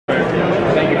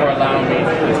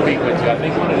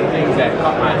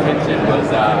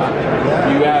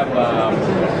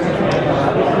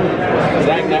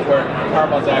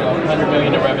about Zagg, 100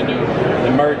 million in revenue,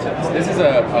 the merchants. This is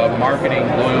a marketing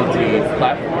loyalty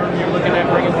platform you're looking at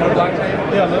bringing to the blockchain?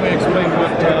 Yeah, let me explain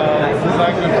what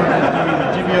Zagg is doing.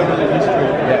 GBRL industry.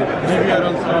 Yeah.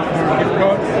 GBRL stands for gift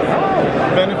cards,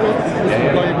 benefits,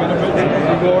 employee benefits,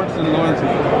 rewards, and loyalty.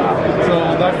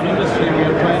 So that industry we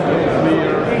are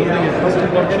building a custom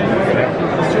blockchain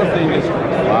to serve the industry.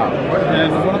 Wow.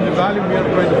 And one of the value we are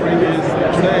trying to bring is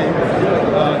today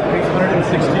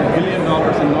 $160 billion in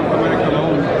North America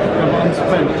alone have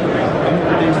unspent,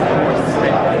 unredeemed points.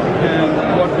 And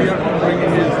what we are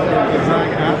bringing is the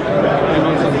Zagg app and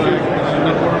also Zagg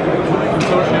network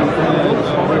consortium.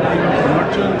 We're bringing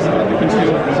merchants and the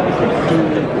consumers to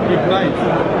ignite,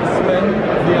 spend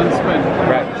the unspent.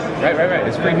 Right.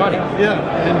 It's free money. Yeah,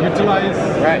 and utilize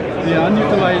the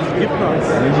unutilized gift cards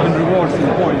and rewards and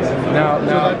points. Now, so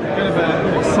that kind of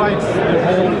excites the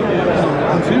whole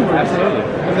consumer. Absolutely.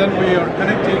 And then we are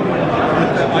connecting with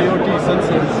the IoT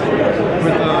sensors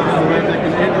with where they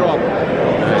can airdrop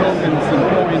tokens and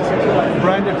points,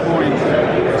 branded points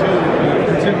to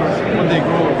consumers when they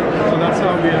grow. So that's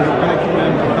how we are connecting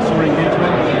them to customer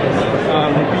engagement,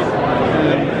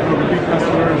 repeat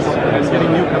customers, and getting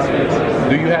new customers.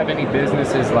 Do you have any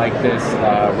businesses like this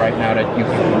right now that you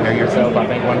can compare yourself? I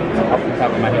think one off the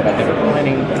top of my head, I think of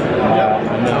printing.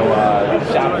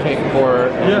 Shopkick for.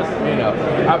 Yes.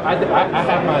 I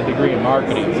have my degree in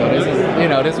marketing, so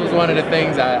this was one of the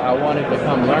things I wanted to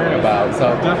come learn about.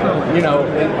 So definitely.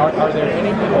 Are there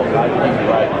any people like you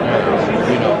right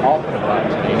now? Off the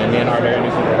blockchain, and then are there any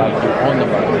people like you on the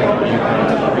blockchain where you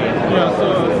can create? Yeah. So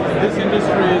this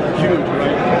industry is huge,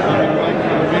 right? Like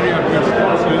Myriad,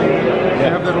 they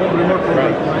have their own remote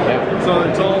program, right? So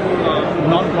it's all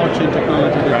non-blockchain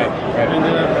technology. And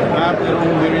they have their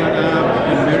own Myriad app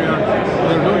and Myriad.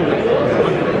 They're doing it.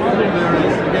 But the problem there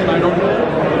is, again, I don't know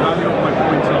the value of my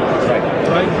points out. Right? I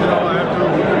have to.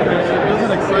 It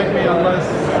doesn't excite me unless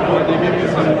they give you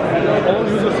some. All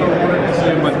users are wanting to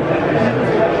save money.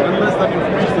 Unless that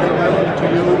information is available to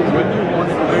you when you want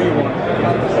it, where you want it.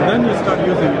 Then you start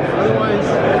using it. Otherwise,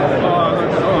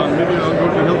 maybe I'll go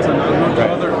to Hilton, I'll go to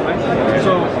other, right?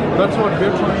 So that's what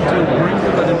we're trying to bring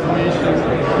you that information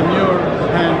in your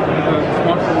hand with a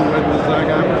smartphone with the Zagg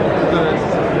app, the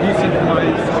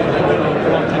decentralized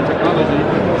blockchain technology.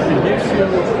 It gives you,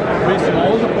 based on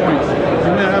all the points,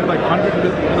 you may have like 100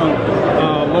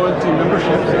 loyalty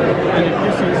memberships, and it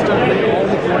gives you instantly all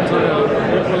the points are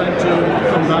equivalent to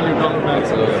some value dollar back.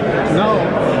 Now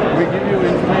we give you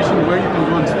information where you can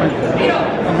go and spend,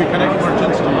 and we connect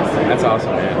merchants to you. That's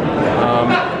awesome, man.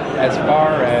 As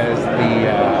far as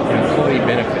the employee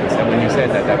benefits, and when you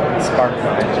said that sparked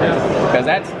my interest, because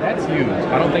that's huge.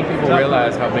 I don't think people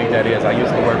realize how big that is. I used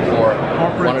to work for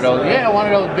one of those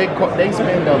big. They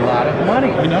spend a lot of money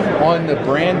on the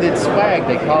branded swag.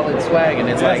 They call it swag, and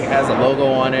it's like has a logo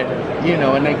on it,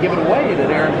 and they give it away to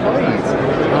their employees.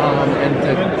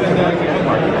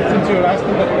 Since you're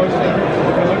asking that question,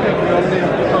 if you look at we already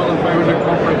have 2,500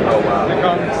 corporate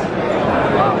accounts.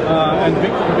 And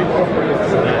big corporates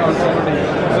accounts already.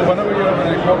 So whenever you have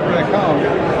a corporate account,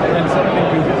 then suddenly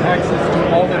you get access to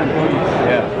all their employees.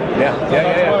 That's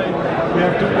why we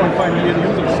have 2.5 million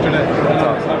users today. That's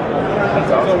awesome.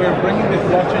 So we're bringing this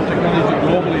blockchain technology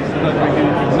globally so that we can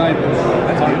ignite this.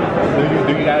 That's beautiful.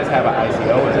 Do you guys have an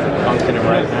ICO? Is it functioning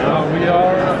right now? We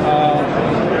are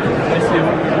ICO.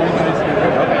 We're going to ICO.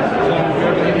 Okay. So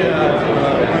we're doing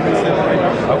a sale right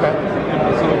now. Okay.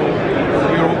 So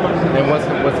we're open. And what's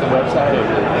the website?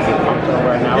 Is it functional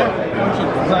right now? Yeah,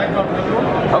 functional.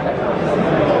 Zagg.network. Okay.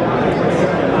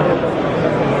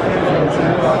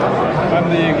 I'm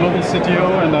the global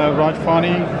CTO, and Raj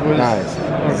Fani was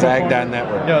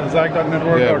Zagg.network. Yeah,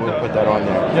 Zagg.network. Yeah, we'll put that on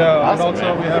there. Yeah, awesome, and also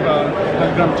man. we have a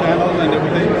Telegram channel and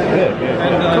everything. Good.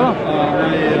 And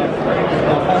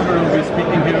my founder will be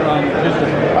speaking here on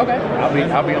Tuesday. Okay,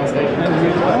 I'll be on stage. So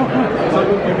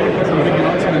we'll be making some big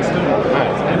announcements too.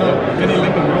 Nice. Kenny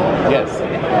Lincoln Roll. Yes.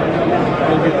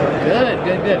 Good.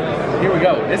 Here we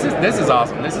go. This is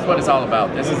awesome. This is what it's all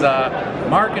about. This is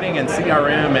marketing and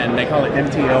CRM, and they call it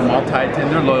MTL,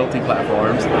 multi-tender loyalty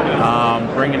platforms.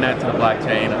 Bringing that to the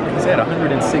blockchain. Like I said,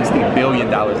 $160 billion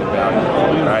in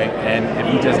value, right? And if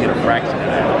you just get a fraction of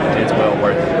that, it's well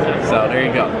worth it. So there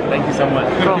you go. Thank you so much.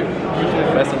 Thank you.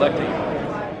 Best of luck to you.